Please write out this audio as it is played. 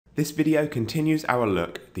This video continues our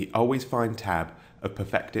look at the Always Find tab of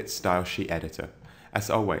PerfectIt's Style Sheet Editor. As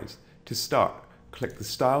always, to start, click the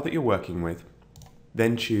style that you're working with,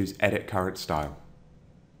 then choose Edit Current Style.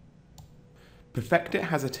 PerfectIt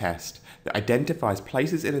has a test that identifies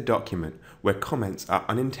places in a document where comments are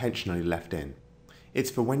unintentionally left in.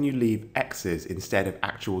 It's for when you leave X's instead of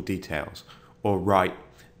actual details, or write,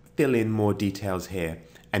 fill in more details here,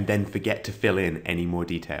 and then forget to fill in any more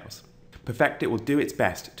details. PerfectIt will do its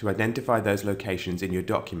best to identify those locations in your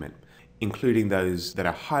document, including those that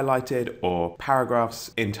are highlighted or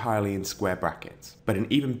paragraphs entirely in square brackets. But an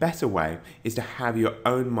even better way is to have your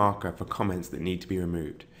own marker for comments that need to be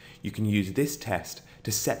removed. You can use this test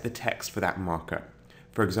to set the text for that marker.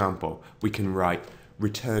 For example, we can write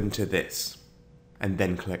 "return to this" and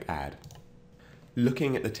then click Add.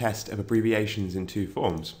 Looking at the test of abbreviations in two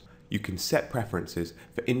forms, you can set preferences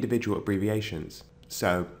for individual abbreviations.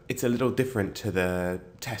 So it's a little different to the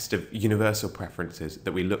test of universal preferences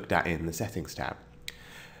that we looked at in the Settings tab.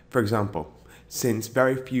 For example, since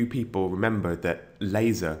very few people remember that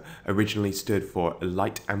laser originally stood for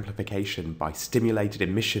light amplification by stimulated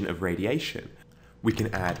emission of radiation, we can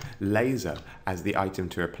add laser as the item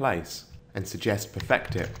to replace and suggest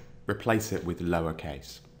PerfectIt replace it with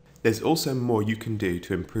lowercase. There's also more you can do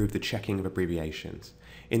to improve the checking of abbreviations.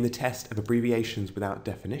 In the test of abbreviations without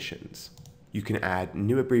definitions, you can add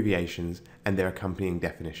new abbreviations and their accompanying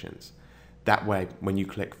definitions. That way, when you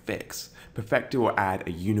click Fix, PerfectIt will add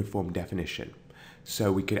a uniform definition.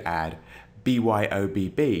 So we could add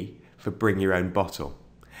BYOBB for bring your own bottle.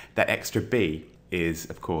 That extra B is,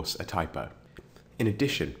 of course, a typo. In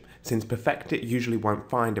addition, since PerfectIt usually won't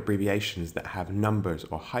find abbreviations that have numbers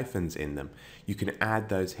or hyphens in them, you can add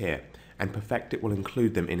those here, and PerfectIt will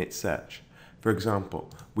include them in its search. For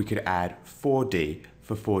example, we could add 4D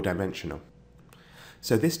for 4-dimensional.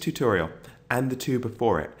 So this tutorial and the two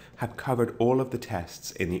before it have covered all of the tests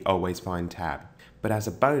in the Always Find tab. But as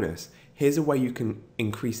a bonus, here's a way you can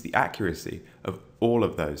increase the accuracy of all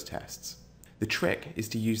of those tests. The trick is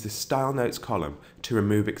to use the Style Notes column to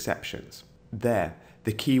remove exceptions. There,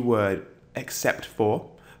 the keyword "except for"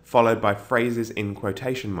 followed by phrases in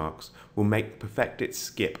quotation marks will make PerfectIt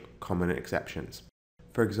skip common exceptions.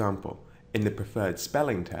 For example, in the preferred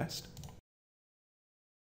spelling test,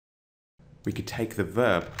 we could take the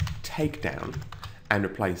verb take down and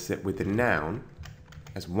replace it with the noun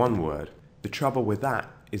as one word. The trouble with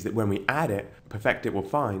that is that when we add it, PerfectIt will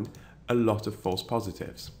find a lot of false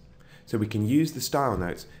positives. So we can use the style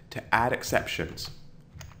notes to add exceptions.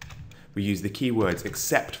 We use the keywords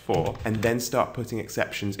except for and then start putting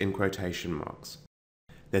exceptions in quotation marks.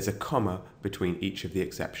 There's a comma between each of the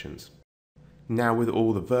exceptions. Now with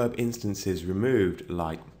all the verb instances removed,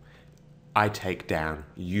 like I take down,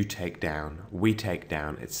 you take down, we take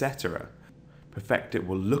down, etc., PerfectIt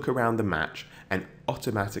will look around the match and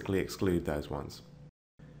automatically exclude those ones.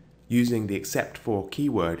 Using the except for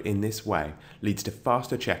keyword in this way leads to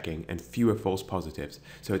faster checking and fewer false positives,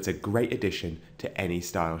 so it's a great addition to any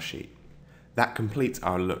style sheet. That completes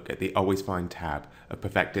our look at the Always Find tab of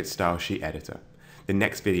PerfectIt's Style Sheet Editor. The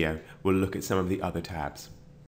next video will look at some of the other tabs.